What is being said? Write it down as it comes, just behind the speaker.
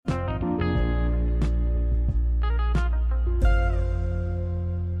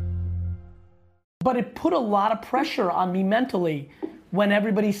but it put a lot of pressure on me mentally when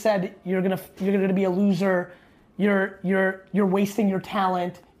everybody said you're gonna be a loser, you're wasting your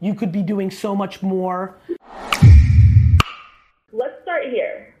talent, you could be doing so much more. Let's start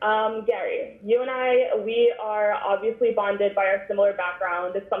here. Gary, you and I, we are obviously bonded by our similar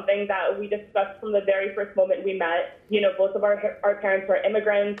background. It's something that we discussed from the very first moment we met. You know, both of our parents are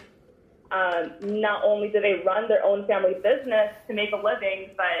immigrants. Not only do they run their own family business to make a living,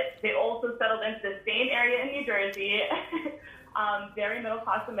 but they also settled into the same area in New Jersey, very middle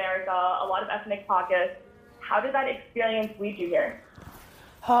class America, a lot of ethnic pockets. How did that experience lead you here?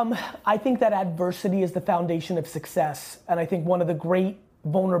 I think that adversity is the foundation of success. And I think one of the great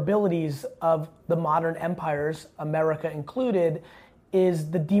vulnerabilities of the modern empires, America included,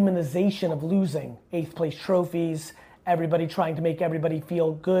 is the demonization of losing. 8th place trophies, everybody trying to make everybody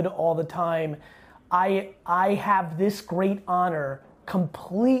feel good all the time. I have this great honor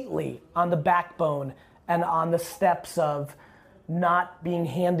completely on the backbone and on the steps of not being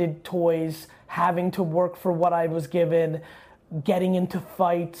handed toys, having to work for what I was given, getting into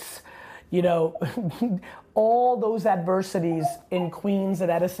fights, you know, all those adversities in Queens and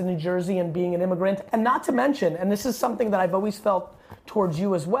Edison, New Jersey, and being an immigrant. And not to mention, and this is something that I've always felt towards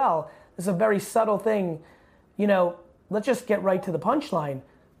you as well, it's a very subtle thing, you know, let's just get right to the punchline.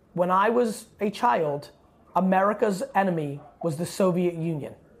 When I was a child, America's enemy was the Soviet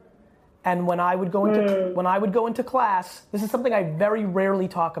Union. And when I would go into class, this is something I very rarely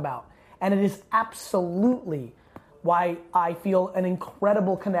talk about, and it is absolutely why I feel an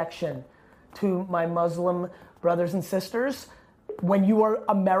incredible connection to my Muslim brothers and sisters. When you are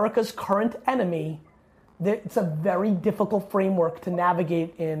America's current enemy, it's a very difficult framework to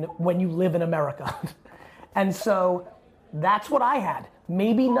navigate in when you live in America. And so that's what I had.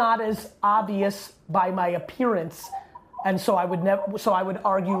 Maybe not as obvious by my appearance, and so I would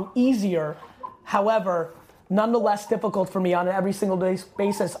argue easier. However, nonetheless difficult for me on an every single day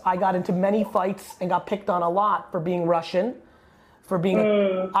basis. I got into many fights and got picked on a lot for being Russian, for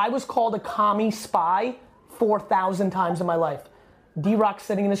being, I was called a commie spy 4,000 times in my life. D-Rock's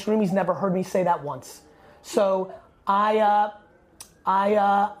sitting in this room, he's never heard me say that once. So I'm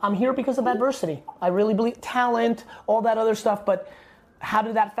here because of adversity. I really believe talent, all that other stuff, but how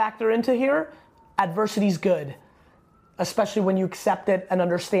did that factor into here? Adversity's good, especially when you accept it and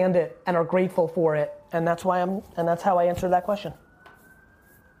understand it and are grateful for it. And that's how I answered that question.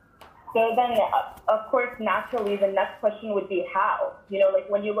 So then, of course, naturally, the next question would be how? You know, like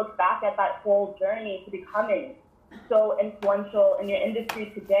when you look back at that whole journey to becoming so influential in your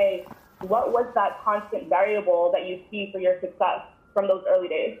industry today, what was that constant variable that you see for your success from those early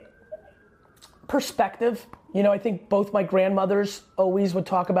days? Perspective. You know, I think both my grandmothers always would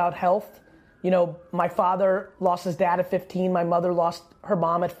talk about health. You know, my father lost his dad at 15, my mother lost her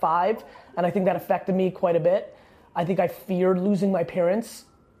mom at 5, and I think that affected me quite a bit. I think I feared losing my parents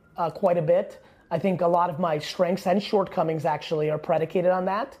quite a bit. I think a lot of my strengths and shortcomings actually are predicated on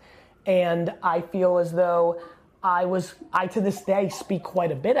that. And I feel as though I to this day speak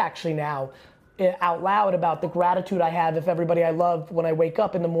quite a bit actually now out loud about the gratitude I have if everybody I love when I wake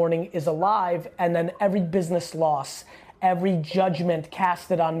up in the morning is alive, and then every business loss, every judgment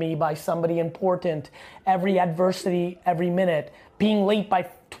casted on me by somebody important, every adversity, every minute, being late by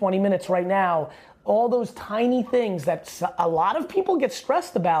 20 minutes right now, all those tiny things that a lot of people get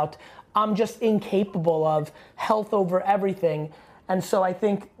stressed about, I'm just incapable of. Health over everything. And so I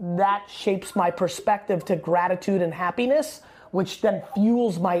think that shapes my perspective to gratitude and happiness, which then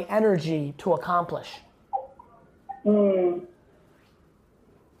fuels my energy to accomplish. You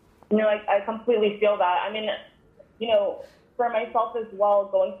know, I completely feel that. I mean, you know, for myself as well,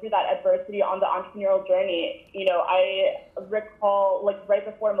 going through that adversity on the entrepreneurial journey, you know, I recall like right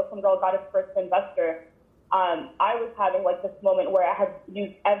before Muslim Girl got its first investor, I was having like this moment where I had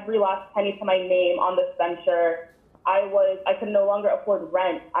used every last penny to my name on this venture. I could no longer afford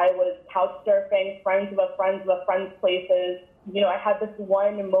rent. I was couch surfing, friends of a friend's places. You know, I had this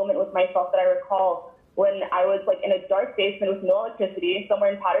one moment with myself that I recall when I was like in a dark basement with no electricity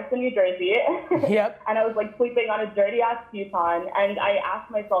somewhere in Paterson, New Jersey. Yep. And I was like sleeping on a dirty ass futon. And I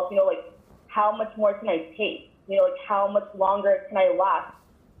asked myself, you know, like, how much more can I take? You know, like, how much longer can I last?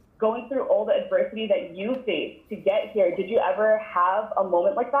 Going through all the adversity that you faced to get here, did you ever have a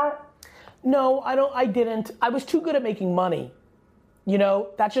moment like that? No, I didn't. I was too good at making money. You know,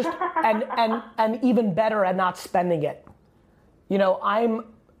 that's just, and even better at not spending it. You know,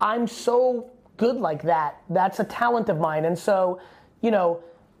 I'm so good like that. That's a talent of mine. And so, you know,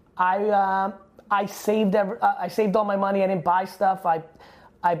 I saved all my money. I didn't buy stuff. I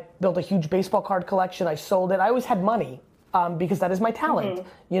built a huge baseball card collection. I sold it. I always had money because that is my talent.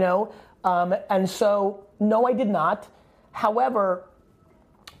 Mm-hmm. You know, And so, no, I did not. However,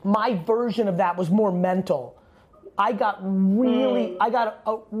 my version of that was more mental. I got really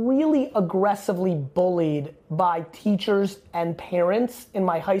aggressively bullied by teachers and parents in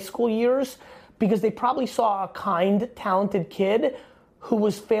my high school years because they probably saw a kind, talented kid who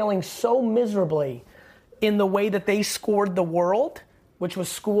was failing so miserably in the way that they scored the world, which was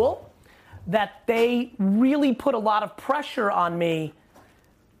school, that they really put a lot of pressure on me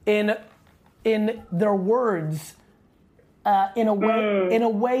in their words, in a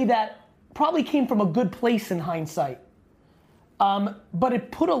way that probably came from a good place in hindsight. But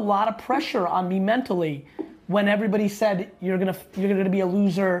it put a lot of pressure on me mentally when everybody said you're gonna be a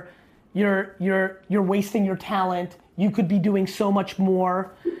loser, you're wasting your talent, you could be doing so much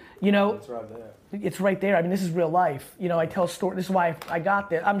more, you know. It's right there. It's right there. I mean, this is real life. You know, I tell stories. This is why I got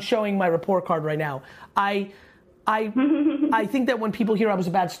there. I'm showing my report card right now. I think that when people hear I was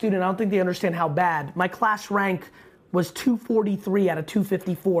a bad student, I don't think they understand how bad. My class rank was 243 out of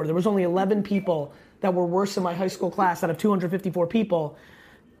 254. There was only 11 people that were worse in my high school class out of 254 people.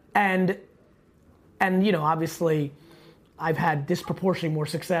 And you know, obviously, I've had disproportionately more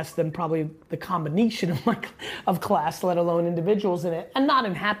success than probably the combination of class, let alone individuals in it. And not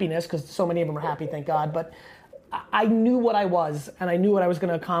in happiness, because so many of them are happy, thank God. But I knew what I was, and I knew what I was going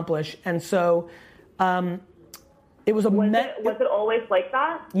to accomplish. And so, it was was it always like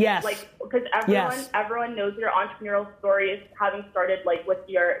that? Yes. Like, because everyone knows your entrepreneurial stories, having started like with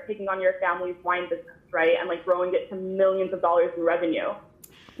your taking on your family's wine business, right, and like growing it to millions of dollars in revenue.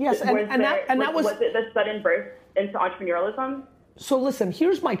 Yes, that was it the sudden burst into entrepreneurialism? So listen,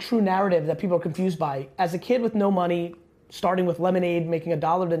 here's my true narrative that people are confused by. As a kid with no money, starting with lemonade, making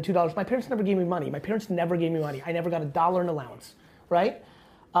 $1 then $2, my parents never gave me money. My parents never gave me money. I never got $1 in allowance, right?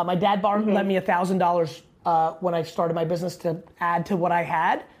 My dad lent me $1,000 when I started my business to add to what I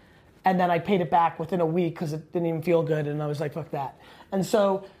had, and then I paid it back within a week because it didn't even feel good, and I was like, fuck that. And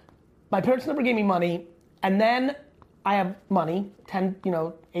so my parents never gave me money, and then I have money,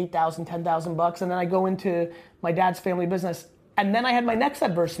 8,000, 10,000 bucks, and then I go into my dad's family business. And then I had my next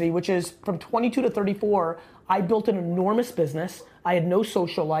adversity, which is from 22 to 34, I built an enormous business. I had no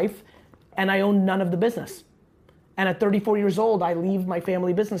social life, and I owned none of the business. And at 34 years old, I leave my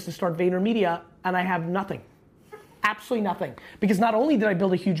family business to start VaynerMedia, and I have nothing. Absolutely nothing. Because not only did I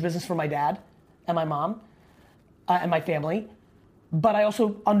build a huge business for my dad and my mom and my family, but I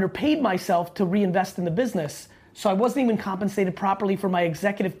also underpaid myself to reinvest in the business. So I wasn't even compensated properly for my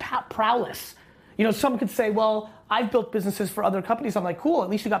executive prowess. You know, some could say, well, I've built businesses for other companies. I'm like, cool, at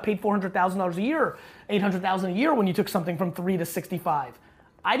least you got paid $400,000 a year, $800,000 a year when you took something from 3 to 65.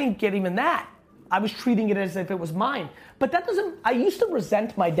 I didn't get even that. I was treating it as if it was mine. But that doesn't, I used to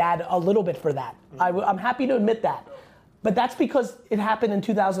resent my dad a little bit for that. I'm happy to admit that. But that's because it happened in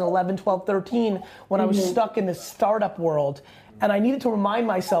 2011, 12, 13 when I was stuck in this startup world. And I needed to remind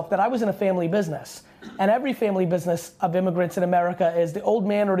myself that I was in a family business. And every family business of immigrants in America is the old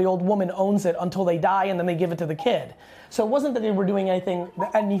man or the old woman owns it until they die and then they give it to the kid. So it wasn't that they were doing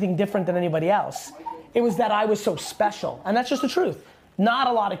anything different than anybody else. It was that I was so special. And that's just the truth. Not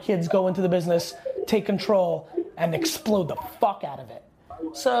a lot of kids go into the business, take control, and explode the fuck out of it.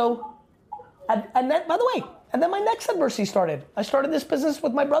 So, and then, by the way, and then my next adversity started. I started this business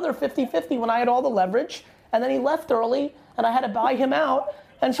with my brother 50-50 when I had all the leverage, and then he left early, and I had to buy him out.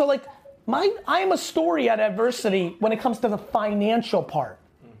 And so like, I am a story at adversity when it comes to the financial part.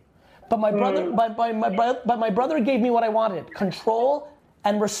 But my brother gave me what I wanted: control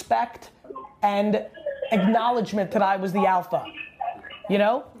and respect and acknowledgement that I was the alpha. You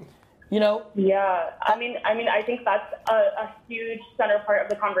know? Yeah, I mean, I think that's a huge center part of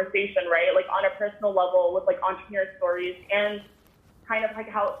the conversation, right? Like on a personal level with like entrepreneur stories and kind of like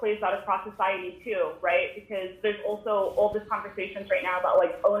how it plays out across society too, right? Because there's also all these conversations right now about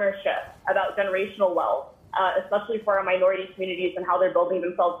like ownership, about generational wealth, especially for our minority communities and how they're building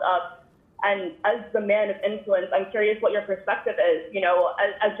themselves up. And as the man of influence, I'm curious what your perspective is, you know,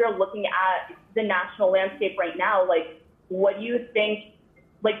 as you're looking at the national landscape right now, like what do you think,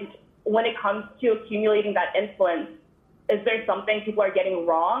 like when it comes to accumulating that influence, is there something people are getting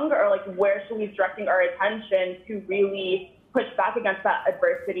wrong, or like where should we be directing our attention to really push back against that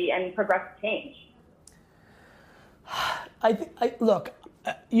adversity and progress change? Look,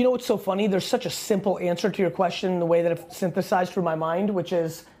 you know what's so funny? There's such a simple answer to your question, the way that it's synthesized through my mind, which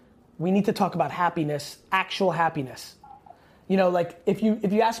is we need to talk about happiness, actual happiness. You know, like if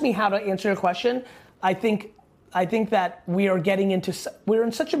you ask me how to answer your question, I think that we're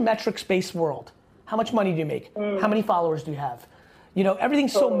in such a metrics-based world. How much money do you make? How many followers do you have? You know,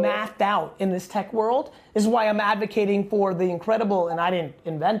 everything's so mathed out in this tech world. This is why I'm advocating for the incredible, and I didn't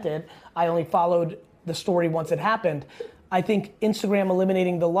invent it, I only followed the story once it happened. I think Instagram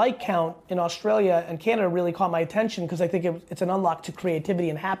eliminating the like count in Australia and Canada really caught my attention because I think it's an unlock to creativity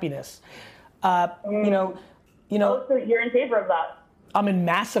and happiness. You know. Oh, so you're in favor of that? I'm in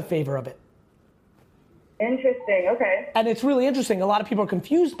massive favor of it. Interesting, okay. And it's really interesting. A lot of people are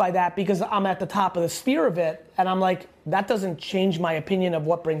confused by that because I'm at the top of the sphere of it, and I'm like, that doesn't change my opinion of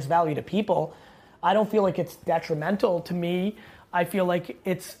what brings value to people. I don't feel like it's detrimental to me. I feel like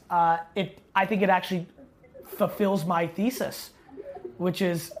I think it actually fulfills my thesis, which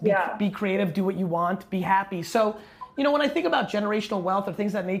is be creative, do what you want, be happy. So, you know, when I think about generational wealth or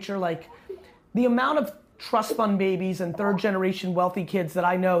things of that nature, like the amount of trust fund babies and third generation wealthy kids that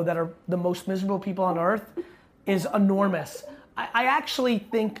I know that are the most miserable people on earth is enormous. I actually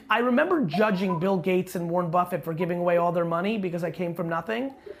think, I remember judging Bill Gates and Warren Buffett for giving away all their money because I came from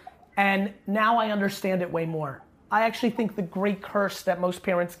nothing. And now I understand it way more. I actually think the great curse that most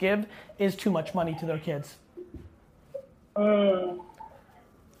parents give is too much money to their kids.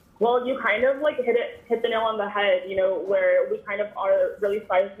 Well, you kind of like hit the nail on the head, you know, where we kind of are really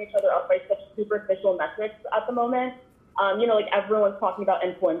sizing each other up by such superficial metrics at the moment. You know, like everyone's talking about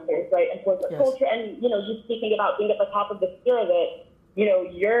influencers, right? Influencer culture, and you know, you speaking about being at the top of the sphere of it. You know,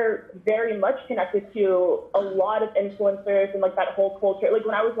 you're very much connected to a lot of influencers and like that whole culture. Like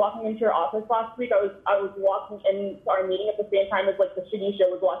when I was walking into your office last week, I was walking into our meeting at the same time as like the Shadisha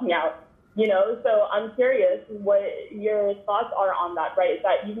was walking out. You know, so I'm curious what your thoughts are on that, right?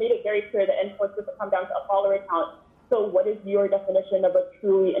 That you've made it very clear that influence doesn't come down to a follower count. So what is your definition of a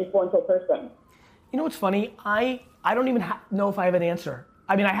truly influential person? You know what's funny? I don't even know if I have an answer.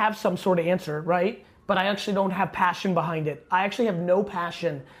 I mean, I have some sort of answer, right? But I actually don't have passion behind it. I actually have no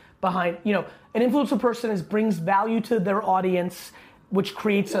passion behind, you know, an influencer person brings value to their audience, which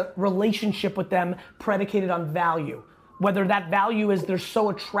creates a relationship with them predicated on value. Whether that value is they're so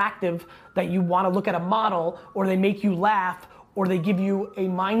attractive that you want to look at a model, or they make you laugh, or they give you a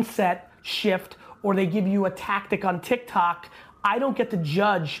mindset shift, or they give you a tactic on TikTok. I don't get to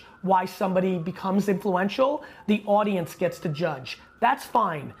judge why somebody becomes influential. The audience gets to judge. That's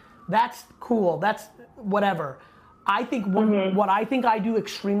fine. That's cool. That's whatever. I think what I think I do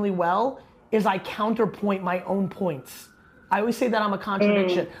extremely well is I counterpoint my own points. I always say that I'm a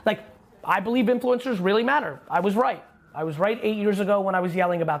contradiction. Like, I believe influencers really matter. I was right. I was right 8 years ago when I was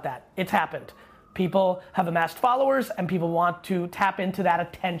yelling about that. It's happened. People have amassed followers and people want to tap into that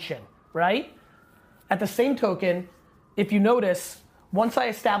attention, right? At the same token, if you notice, once I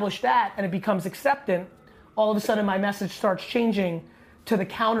establish that and it becomes acceptant, all of a sudden my message starts changing to the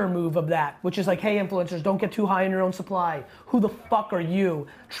counter move of that, which is like, hey influencers, don't get too high in your own supply. Who the fuck are you?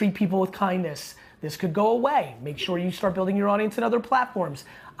 Treat people with kindness. This could go away. Make sure you start building your audience in other platforms.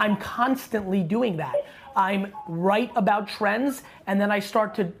 I'm constantly doing that. I'm right about trends, and then I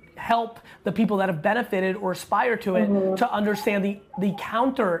start to help the people that have benefited or aspire to it to understand the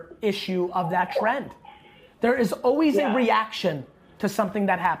counter issue of that trend. There is always a reaction to something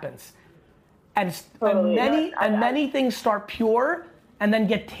that happens. And many things start pure and then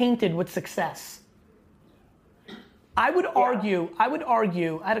get tainted with success. I would argue, I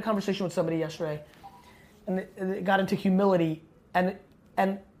had a conversation with somebody yesterday, and it got into humility, and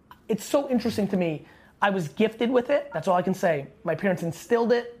it's so interesting to me. I was gifted with it, that's all I can say. My parents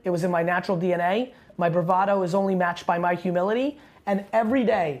instilled it, it was in my natural DNA. My bravado is only matched by my humility, and every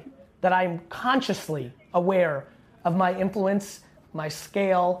day that I'm consciously aware of my influence, my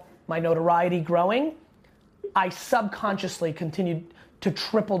scale, my notoriety growing, I subconsciously continue to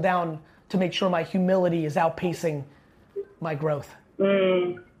triple down to make sure my humility is outpacing my growth.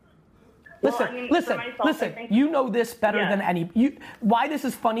 Listen, you know this better than any, why this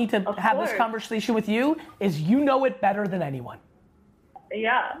is funny to have this conversation with you is you know it better than anyone.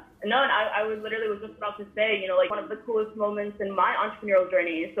 Yeah, no, and I was just about to say, you know, like one of the coolest moments in my entrepreneurial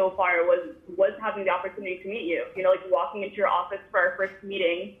journey so far was having the opportunity to meet you. You know, like walking into your office for our first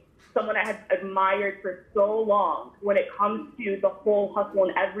meeting, someone I had admired for so long when it comes to the whole hustle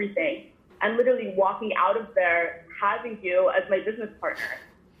and everything, and literally walking out of there having you as my business partner.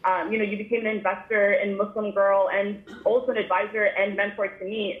 You know, you became an investor in Muslim Girl and also an advisor and mentor to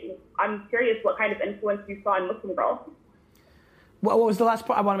me. I'm curious what kind of influence you saw in Muslim Girl. What was the last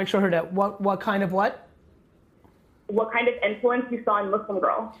part? I want to make sure I heard that. What kind of what? What kind of influence you saw in Muslim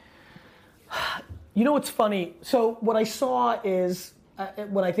Girl? You know what's funny? So what I saw is,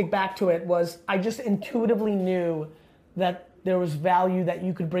 when I think back to it, was I just intuitively knew that there was value that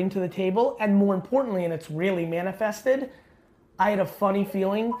you could bring to the table, and more importantly, and it's really manifested, I had a funny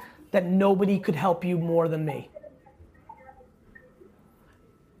feeling that nobody could help you more than me.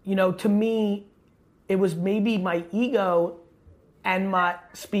 to me, it was maybe my ego and my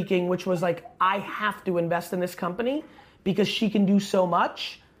speaking, which was like, I have to invest in this company because she can do so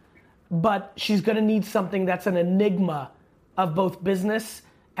much, but she's gonna need something that's an enigma of both business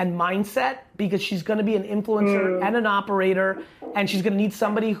and mindset, because she's gonna be an influencer and an operator, and she's gonna need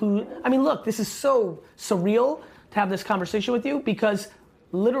somebody who, I mean, look, this is so surreal to have this conversation with you, because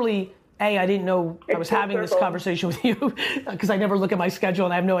literally, I didn't know I was having this conversation with you, because I never look at my schedule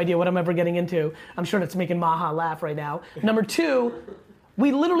and I have no idea what I'm ever getting into. I'm sure that's making Maha laugh right now. Number two,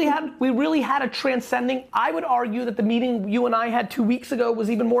 we really had a transcending, I would argue that the meeting you and I had 2 weeks ago was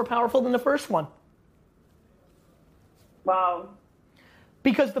even more powerful than the first one. Wow.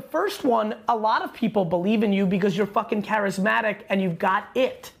 Because the first one, a lot of people believe in you because you're fucking charismatic and you've got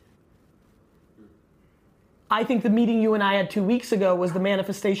it. I think the meeting you and I had 2 weeks ago was the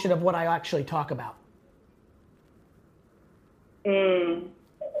manifestation of what I actually talk about.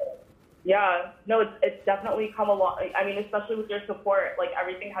 Yeah, no, it's definitely come a lot. I mean, especially with your support, like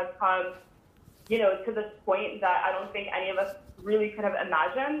everything has come, to this point that I don't think any of us really could have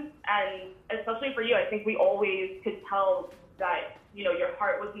imagined. And especially for you, I think we always could tell that, your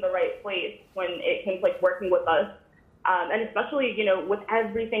heart was in the right place when it came to like working with us. And especially, with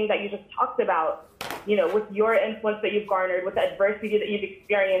everything that you just talked about, with your influence that you've garnered, with the adversity that you've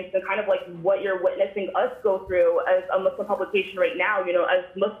experienced, and kind of like what you're witnessing us go through as a Muslim publication right now, as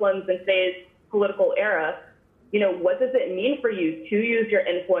Muslims in today's political era, what does it mean for you to use your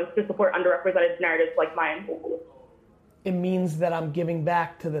influence to support underrepresented narratives like mine? It means that I'm giving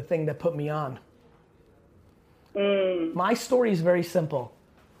back to the thing that put me on. My story is very simple.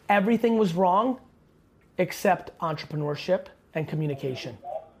 Everything was wrong except entrepreneurship and communication.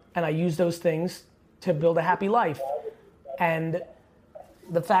 And I use those things to build a happy life. And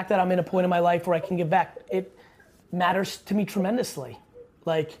the fact that I'm in a point in my life where I can give back, it matters to me tremendously.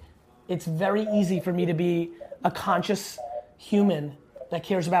 Like, it's very easy for me to be a conscious human that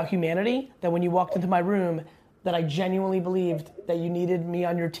cares about humanity, that when you walked into my room, that I genuinely believed that you needed me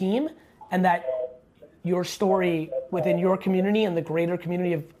on your team, and that your story within your community and the greater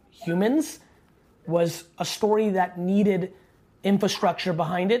community of humans was a story that needed infrastructure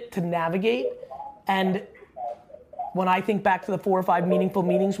behind it to navigate. And when I think back to the 4 or 5 meaningful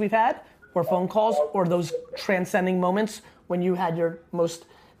meetings we've had, or phone calls, or those transcending moments when you had your most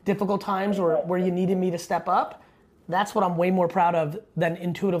difficult times or where you needed me to step up, that's what I'm way more proud of than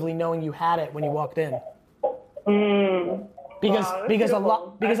intuitively knowing you had it when you walked in. Because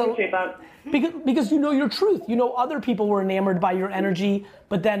you know your truth. You know other people were enamored by your energy,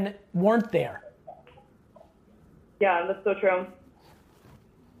 but then weren't there. Yeah, that's so true.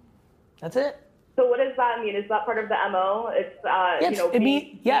 That's it. So what does that mean? Is that part of the MO? It's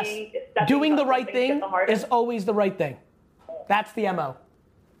doing the right thing is always the right thing. That's the MO.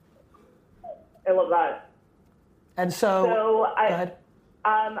 I love that. And so go ahead.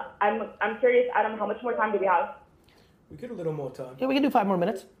 I'm curious, Adam, how much more time do we have? We get a little more time. Yeah, we can do 5 more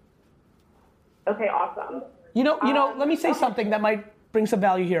minutes. Okay, awesome. Let me say something that might bring some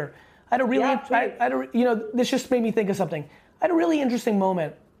value here. I had a really, this just made me think of something. I had a really interesting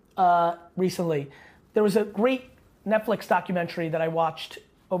moment recently. There was a great Netflix documentary that I watched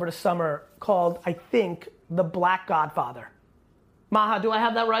over the summer called, I think, The Black Godfather. Maha, do I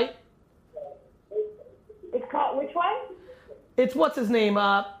have that right? It's called, which one? It's, what's his name?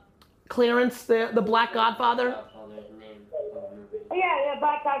 Clarence, the Black Godfather? Yeah,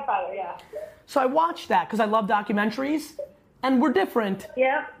 Black Godfather, yeah. So I watched that because I love documentaries, and we're different.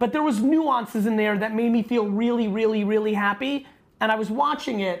 Yeah. But there was nuances in there that made me feel really, really, really happy. And I was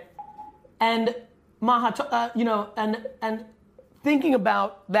watching it, and Maha, and thinking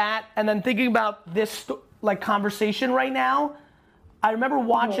about that, and then thinking about this conversation right now. I remember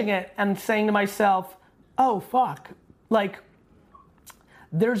watching it and saying to myself, "Oh fuck!"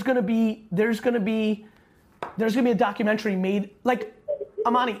 There's gonna be a documentary made,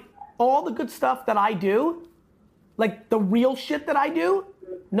 Amani, all the good stuff that I do, the real shit that I do,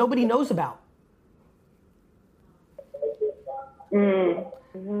 nobody knows about.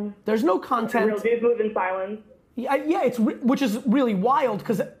 There's no content. Real dudes move in silence. Yeah, which is really wild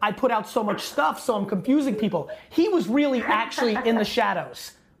because I put out so much stuff, so I'm confusing people. He was really actually in the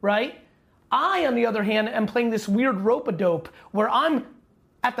shadows, right? I, on the other hand, am playing this weird rope-a-dope where I'm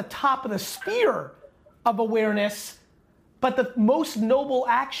at the top of the sphere of awareness, but the most noble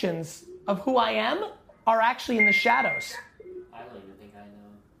actions of who I am are actually in the shadows. I don't even think I know.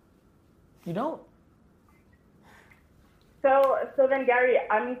 You don't? So then, Gary,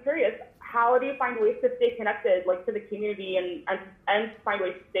 I'm curious, how do you find ways to stay connected, to the community and find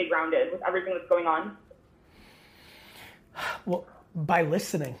ways to stay grounded with everything that's going on? Well, By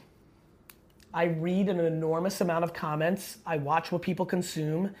listening. I read an enormous amount of comments. I watch what people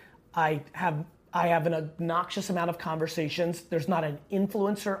consume. I have an obnoxious amount of conversations. There's not an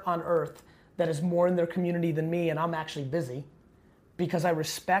influencer on earth that is more in their community than me, and I'm actually busy because I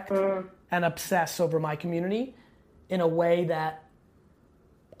respect and obsess over my community in a way that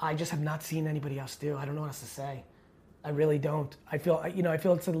I just have not seen anybody else do. I don't know what else to say. I really don't. I feel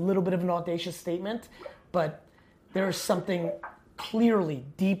it's a little bit of an audacious statement, but there is something clearly,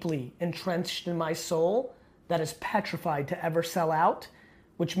 deeply entrenched in my soul that is petrified to ever sell out,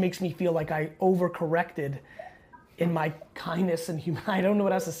 which makes me feel like I overcorrected in my kindness and I don't know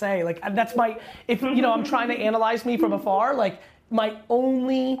what else to say. Like that's I'm trying to analyze me from afar, like my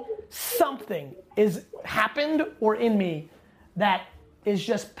only something is happened or in me that is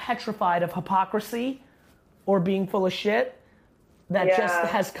just petrified of hypocrisy or being full of shit that just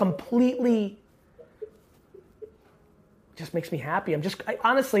has completely just makes me happy.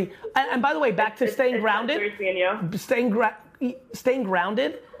 Honestly, and by the way, back to staying grounded. Staying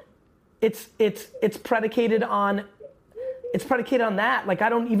grounded. It's predicated on that. Like I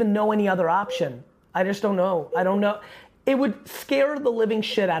don't even know any other option. I just don't know. I don't know. It would scare the living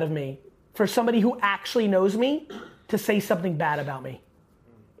shit out of me for somebody who actually knows me to say something bad about me.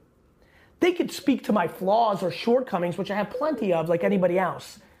 They could speak to my flaws or shortcomings, which I have plenty of, like anybody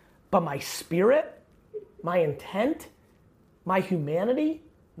else. But my spirit, my intent, my humanity,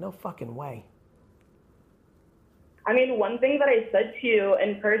 no fucking way. I mean, one thing that I said to you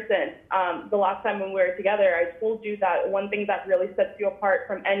in person the last time when we were together, I told you that one thing that really sets you apart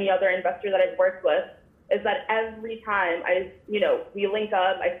from any other investor that I've worked with is that every time we link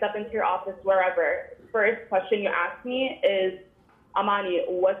up, I step into your office, wherever, first question you ask me is, Amani,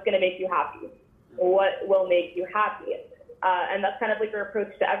 what's going to make you happy? What will make you happy? And that's kind of like your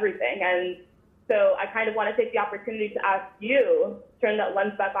approach to everything. And so I kind of want to take the opportunity to ask you, turn that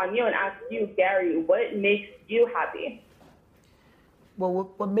lens back on you and ask you, Gary, what makes you happy?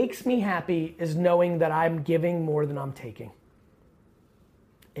 Well, what makes me happy is knowing that I'm giving more than I'm taking.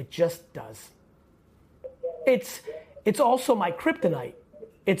 It just does. It's also my kryptonite.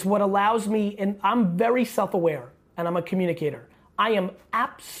 It's what allows me, and I'm very self-aware, and I'm a communicator. I am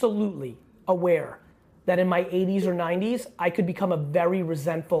absolutely aware that in my 80s or 90s, I could become a very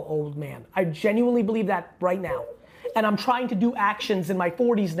resentful old man. I genuinely believe that right now. And I'm trying to do actions in my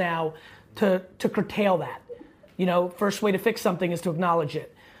 40s now to curtail that. First way to fix something is to acknowledge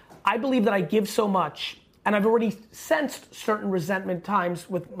it. I believe that I give so much, and I've already sensed certain resentment times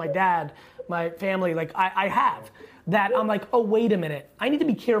with my dad, my family, like I have, that I'm like, oh, wait a minute. I need to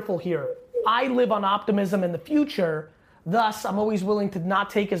be careful here. I live on optimism in the future. Thus, I'm always willing to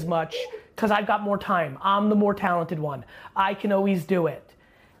not take as much because I've got more time. I'm the more talented one. I can always do it.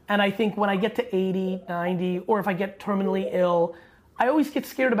 And I think when I get to 80, 90, or if I get terminally ill, I always get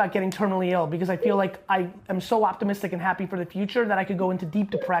scared about getting terminally ill because I feel like I am so optimistic and happy for the future that I could go into deep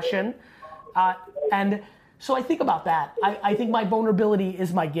depression. And so I think about that. I think my vulnerability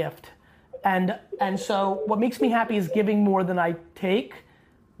is my gift. And so what makes me happy is giving more than I take.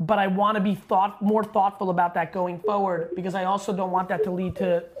 But I want to be more thoughtful about that going forward because I also don't want that to lead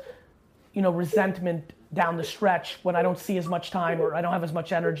to, resentment down the stretch when I don't see as much time or I don't have as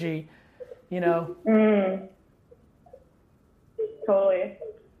much energy, Totally.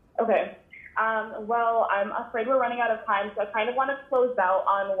 Okay. Well, I'm afraid we're running out of time, so I kind of want to close out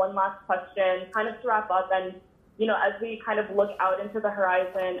on one last question, kind of to wrap up. And, as we kind of look out into the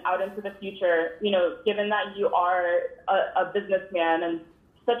horizon, out into the future, given that you are a businessman and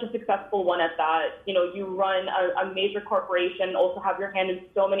such a successful one at that, you run a major corporation, also have your hand in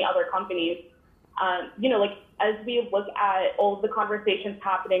so many other companies. As we look at all of the conversations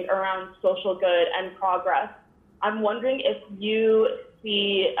happening around social good and progress, I'm wondering if you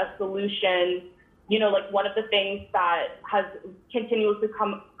see a solution, one of the things that has continuously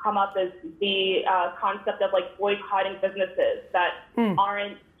come up is the concept of boycotting businesses that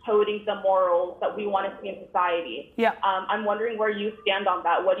aren't toting the morals that we want to see in society. Yeah. I'm wondering where you stand on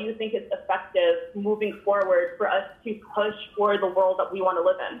that. What do you think is effective moving forward for us to push for the world that we want to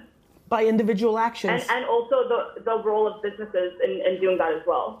live in? By individual actions. And also the role of businesses in doing that as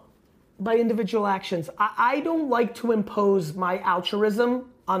well. By individual actions. I don't like to impose my altruism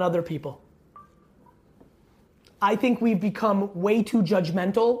on other people. I think we've become way too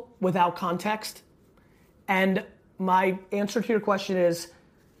judgmental without context. And my answer to your question is,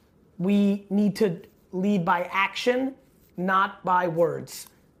 we need to lead by action, not by words.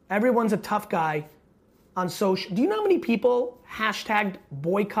 Everyone's a tough guy on social. Do you know how many people hashtagged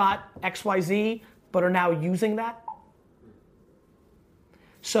boycott XYZ but are now using that?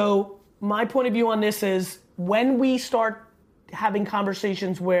 So my point of view on this is when we start having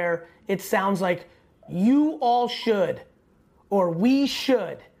conversations where it sounds like you all should or we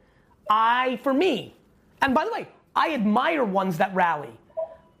should. For me, and by the way, I admire ones that rally,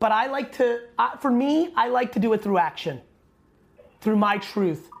 but I like to, for me, I like to do it through action, through my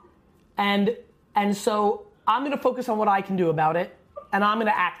truth. And so I'm gonna focus on what I can do about it, and I'm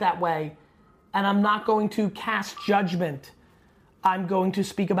gonna act that way, and I'm not going to cast judgment. I'm going to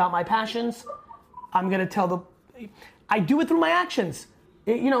speak about my passions. I'm gonna I do it through my actions.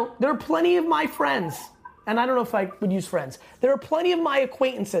 There are plenty of my friends, and I don't know if I would use friends. There are plenty of my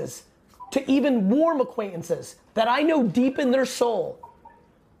acquaintances, to even warm acquaintances, that I know deep in their soul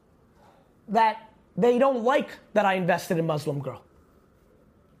that they don't like that I invested in Muslim Girl.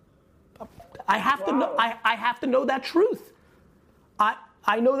 I have to know. I have to know that truth.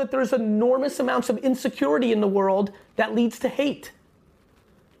 I know that there's enormous amounts of insecurity in the world that leads to hate.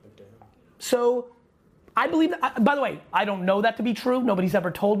 So I believe that, by the way, I don't know that to be true. Nobody's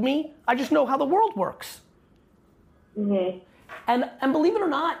ever told me. I just know how the world works. Mm-hmm. And believe it or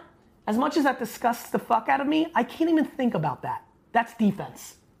not, as much as that disgusts the fuck out of me, I can't even think about that. That's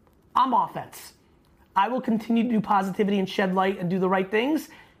defense. I'm offense. I will continue to do positivity and shed light and do the right things,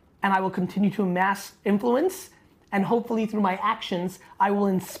 and I will continue to amass influence, and hopefully through my actions, I will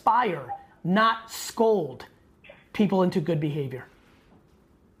inspire, not scold people into good behavior.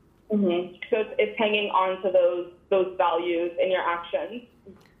 Mm-hmm. So it's hanging on to those values in your actions,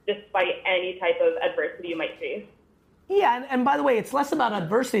 despite any type of adversity you might face. Yeah, and by the way, it's less about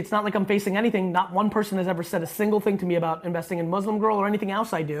adversity. It's not like I'm facing anything. Not one person has ever said a single thing to me about investing in Muslim Girl or anything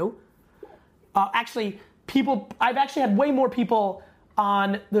else I do. I've actually had way more people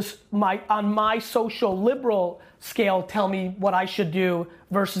on my social liberal scale tell me what I should do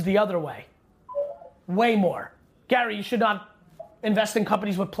versus the other way. Way more. Gary, you should not invest in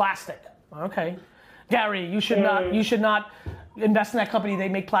companies with plastic. Okay. Gary, you should not invest in that company, they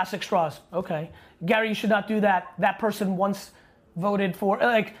make plastic straws. Okay. Gary, you should not do that. That person once voted for,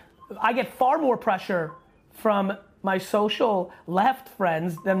 I get far more pressure from my social left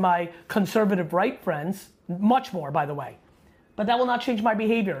friends than my conservative right friends. Much more, by the way. But that will not change my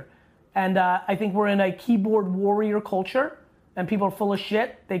behavior. And I think we're in a keyboard warrior culture, and people are full of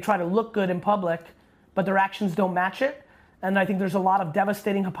shit. They try to look good in public, but their actions don't match it. And I think there's a lot of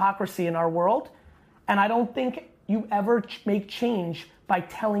devastating hypocrisy in our world. And I don't think you ever make change by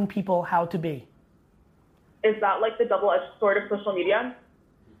telling people how to be. Is that like the double-edged sword of social media?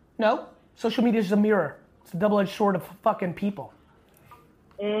 No, social media is a mirror. It's a double-edged sword of fucking people.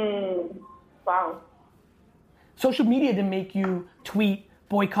 Wow. Social media didn't make you tweet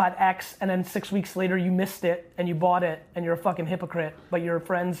boycott X and then 6 weeks later you missed it and you bought it and you're a fucking hypocrite, but your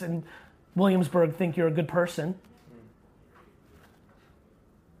friends in Williamsburg think you're a good person.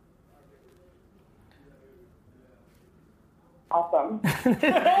 Awesome.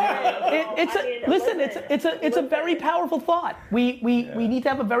 It's a very powerful thought. We need to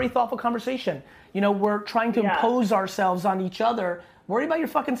have a very thoughtful conversation. We're trying to impose ourselves on each other. Worry about your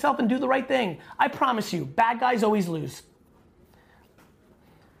fucking self and do the right thing. I promise you, bad guys always lose.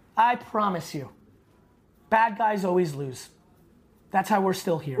 I promise you. Bad guys always lose. That's how we're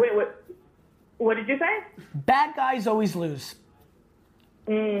still here. Wait, what did you say? Bad guys always lose.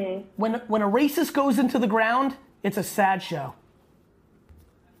 When a racist goes into the ground, it's a sad show.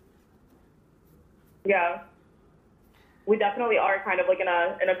 Yeah. We definitely are kind of like in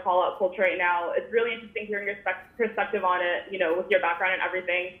a call-out culture right now. It's really interesting hearing your perspective on it, with your background and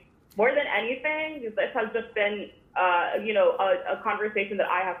everything. More than anything, this has just been, a conversation that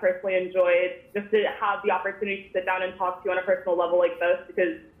I have personally enjoyed, just to have the opportunity to sit down and talk to you on a personal level like this,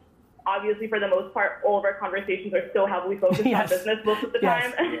 because obviously for the most part, all of our conversations are still heavily focused on business most of the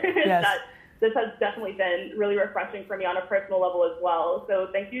time. This has definitely been really refreshing for me on a personal level as well. So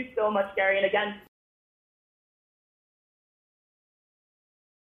thank you so much, Gary. And again,